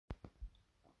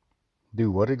Do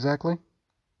what exactly?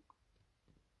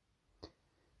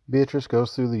 Beatrice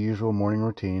goes through the usual morning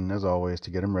routine, as always,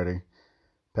 to get him ready.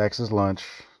 Packs his lunch,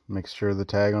 makes sure the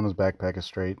tag on his backpack is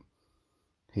straight.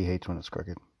 He hates when it's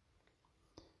crooked.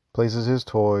 Places his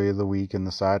toy of the week in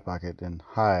the side pocket and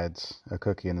hides a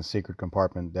cookie in the secret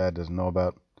compartment Dad doesn't know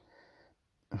about.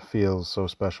 It feels so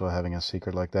special having a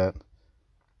secret like that.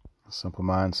 Simple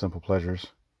mind, simple pleasures.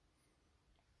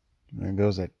 There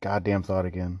goes that goddamn thought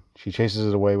again. She chases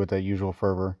it away with that usual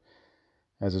fervor,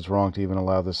 as it's wrong to even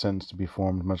allow this sentence to be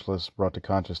formed, much less brought to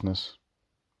consciousness.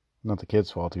 Not the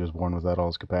kid's fault he was born without all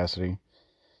his capacity,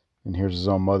 and here's his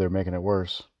own mother making it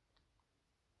worse.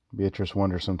 Beatrice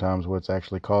wonders sometimes what's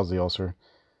actually caused the ulcer,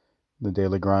 the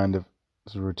daily grind of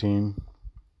his routine,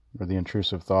 or the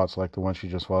intrusive thoughts like the one she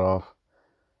just fought off.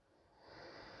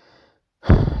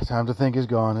 Time to think is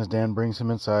gone as Dan brings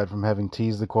him inside from having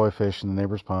teased the koi fish in the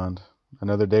neighbor's pond,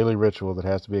 another daily ritual that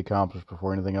has to be accomplished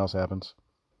before anything else happens.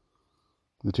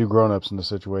 The two grown-ups in the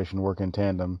situation work in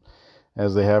tandem,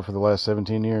 as they have for the last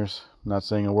 17 years, not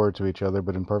saying a word to each other,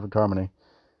 but in perfect harmony,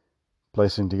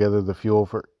 placing together the fuel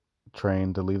for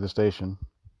train to leave the station,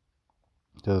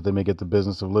 so that they may get the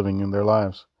business of living in their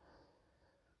lives.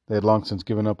 They had long since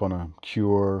given up on a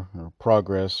cure, or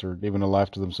progress, or even a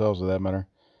life to themselves, for that matter.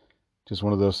 Just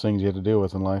one of those things you have to deal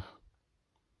with in life.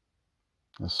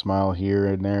 A smile here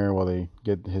and there while they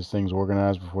get his things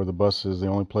organized before the bus is the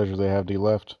only pleasure they have to be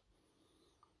left.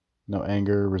 No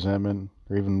anger, resentment,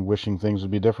 or even wishing things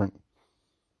would be different.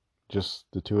 Just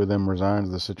the two of them resigned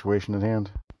to the situation at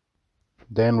hand.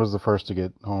 Dan was the first to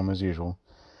get home as usual.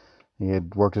 He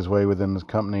had worked his way within the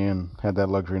company and had that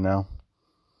luxury now.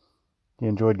 He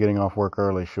enjoyed getting off work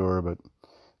early, sure, but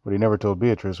what he never told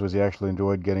Beatrice was he actually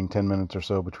enjoyed getting 10 minutes or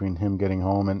so between him getting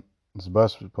home and his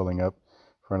bus pulling up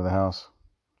in front of the house.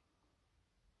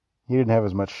 He didn't have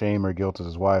as much shame or guilt as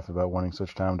his wife about wanting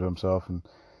such time to himself, and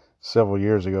several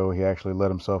years ago he actually let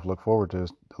himself look forward to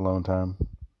his alone time.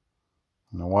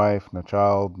 No wife, no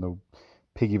child, no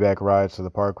piggyback rides to the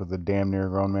park with a damn near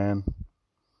grown man.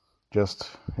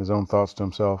 Just his own thoughts to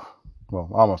himself. Well,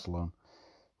 almost alone,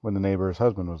 when the neighbor's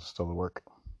husband was still at work.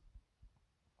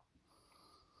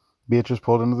 Beatrice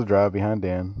pulled into the drive behind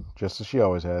Dan, just as she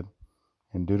always had,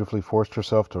 and dutifully forced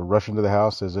herself to rush into the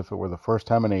house as if it were the first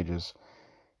time in ages,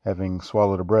 having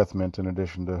swallowed a breath mint in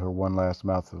addition to her one last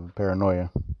mouthful of paranoia.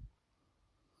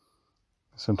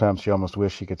 Sometimes she almost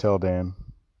wished she could tell Dan.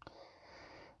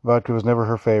 Vodka was never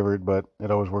her favorite, but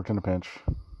it always worked in a pinch.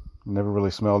 It never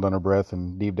really smelled on her breath,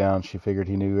 and deep down she figured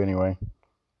he knew anyway.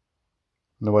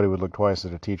 Nobody would look twice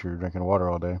at a teacher drinking water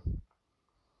all day.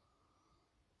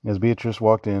 As Beatrice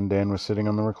walked in, Dan was sitting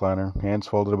on the recliner, hands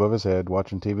folded above his head,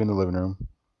 watching TV in the living room.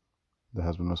 The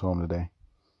husband was home today.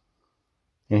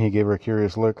 And he gave her a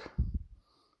curious look.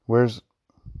 "Where's—"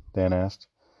 Dan asked.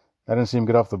 "I didn't see him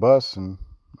get off the bus, and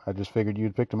I just figured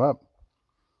you'd picked him up."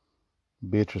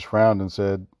 Beatrice frowned and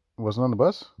said, "Wasn't on the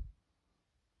bus?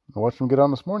 I watched him get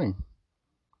on this morning.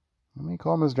 Let me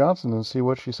call Miss Johnson and see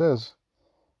what she says."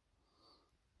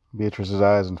 Beatrice's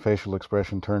eyes and facial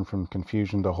expression turned from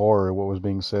confusion to horror at what was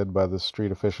being said by the street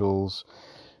official's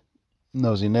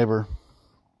nosy neighbor.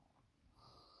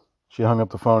 She hung up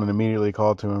the phone and immediately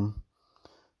called to him.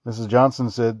 "Mrs. Johnson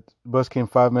said the bus came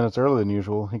 5 minutes earlier than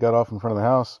usual. He got off in front of the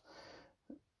house,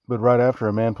 but right after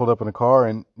a man pulled up in a car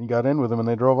and he got in with him and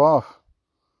they drove off."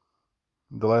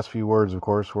 The last few words, of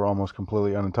course, were almost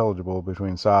completely unintelligible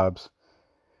between sobs.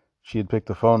 She had picked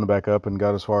the phone back up and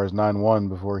got as far as 911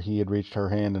 before he had reached her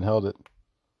hand and held it.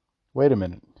 "Wait a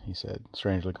minute," he said,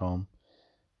 strangely calm.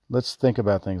 "Let's think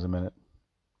about things a minute."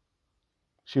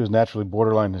 She was naturally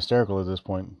borderline hysterical at this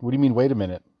point. "What do you mean, wait a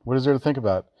minute? What is there to think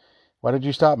about? Why did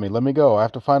you stop me? Let me go. I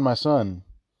have to find my son."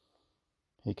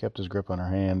 He kept his grip on her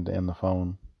hand and the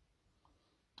phone.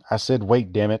 "I said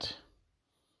wait, damn it.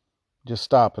 Just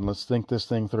stop and let's think this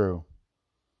thing through.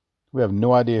 We have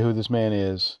no idea who this man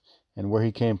is and where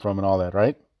he came from and all that,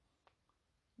 right?"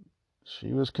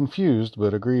 She was confused,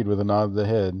 but agreed with a nod of the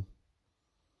head.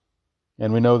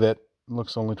 "And we know that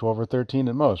looks only 12 or 13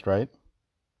 at most, right?"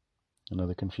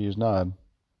 Another confused nod.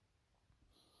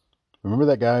 "Remember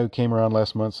that guy who came around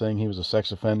last month saying he was a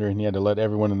sex offender and he had to let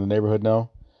everyone in the neighborhood know?"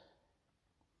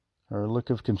 Her look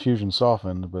of confusion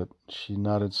softened, but she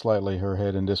nodded slightly, her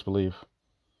head in disbelief.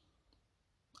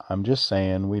 "I'm just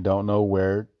saying we don't know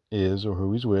where it is or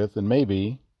who he's with, and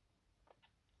maybe—"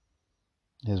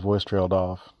 His voice trailed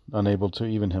off, unable to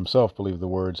even himself believe the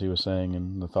words he was saying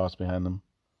and the thoughts behind them.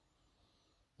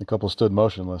 The couple stood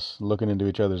motionless, looking into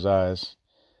each other's eyes,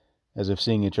 as if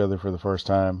seeing each other for the first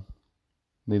time,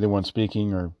 neither one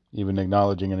speaking or even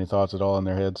acknowledging any thoughts at all in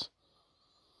their heads.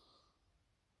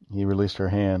 He released her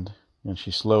hand, and she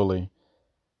slowly,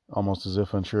 almost as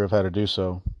if unsure of how to do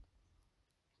so,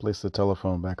 placed the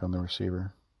telephone back on the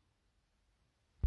receiver.